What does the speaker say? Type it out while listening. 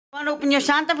Want to open your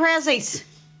Santa presents?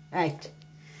 Right.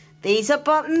 These are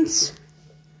buttons.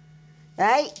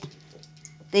 Right.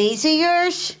 These are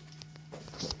yours.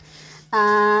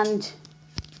 And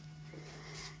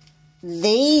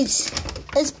these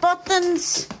is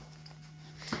buttons.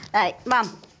 Right,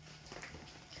 Mum.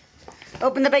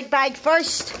 Open the big bag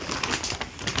first.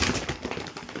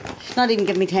 She's not even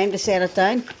giving me time to set it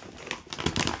down.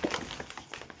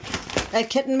 Right,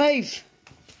 kitten, move.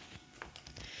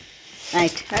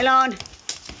 Right, hold on.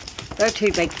 They're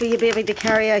too big for you, baby, to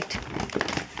carry out.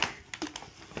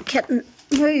 Kitten,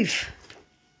 move.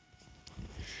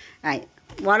 Right,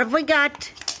 what have we got?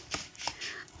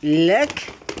 Look.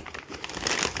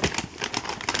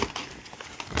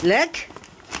 Look.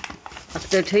 Look,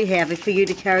 they're too heavy for you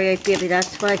to carry out, baby,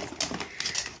 that's why.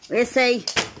 We see.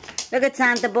 Look at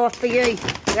Santa bought for you,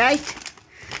 right?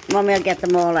 Mummy will get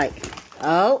them all out.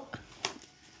 Oh.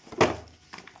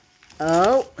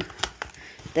 Oh.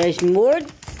 There's more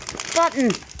button.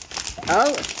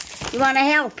 Oh, you want to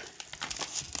help?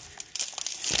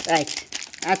 Right,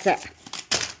 that's it.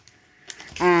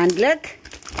 And look.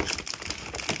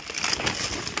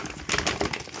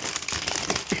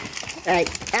 Right,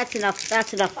 that's enough,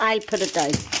 that's enough. I'll put it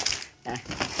down. There.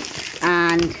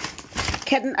 And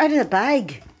kitten, out of the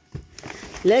bag.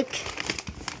 Look.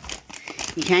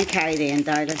 You can't carry the end,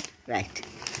 darling. Right.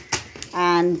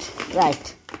 And,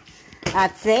 right.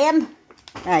 That's them.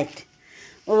 Right.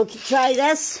 Well, we can try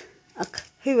this. Look,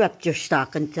 who ripped your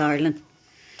stocking, darling?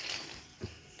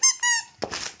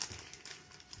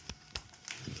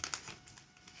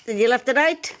 Did you lift it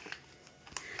out?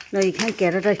 No, you can't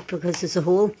get it out because there's a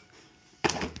hole.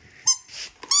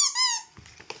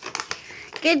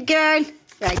 Good girl.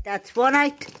 Right, that's one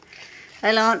out.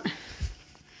 Hold on.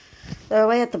 They're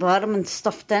way at the bottom and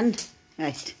stuffed in.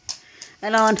 Right.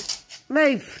 Hold on.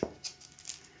 Move.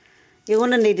 You're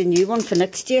going to need a new one for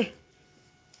next year.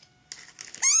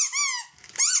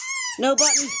 No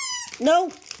button.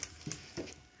 No.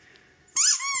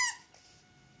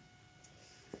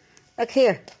 Look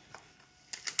here.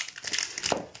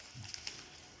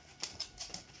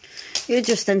 You're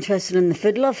just interested in the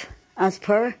food, love, as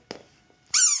per.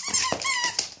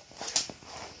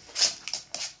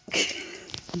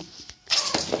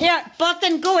 Here,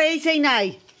 button, go easy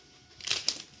now.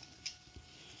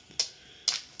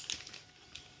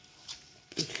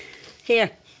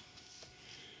 Here.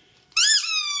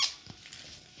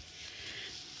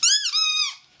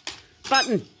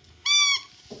 Button.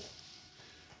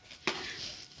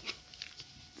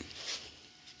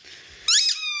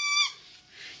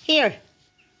 Here.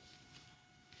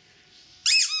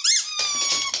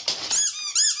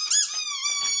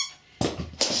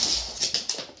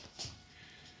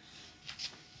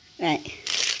 Right.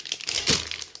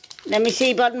 Let me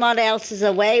see, button, what else is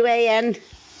way in.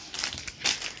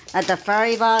 At the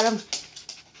very bottom.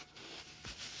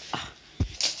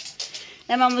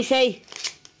 Then Mum, we see,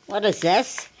 what is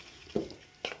this?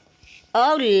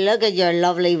 Oh, look at your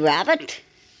lovely rabbit.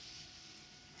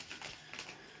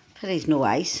 Pity's no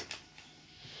eyes.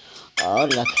 Oh,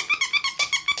 look.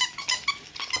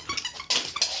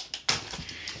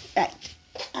 Right,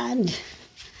 and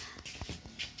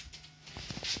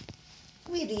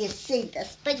where do you see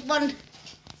this big one?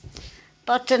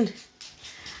 Button.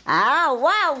 Ah,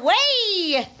 wow,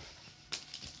 wee!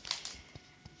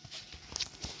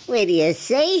 Where do you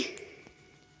see?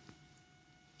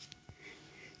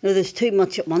 No, there's too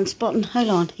much at once, button. Hold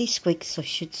on, he squeaks, so I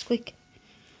should squeak.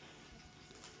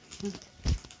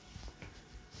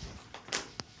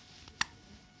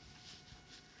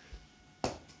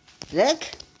 Look.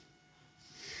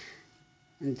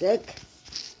 And look.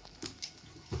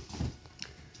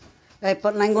 Right,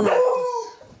 button, I'm going to...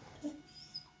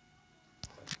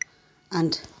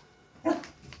 And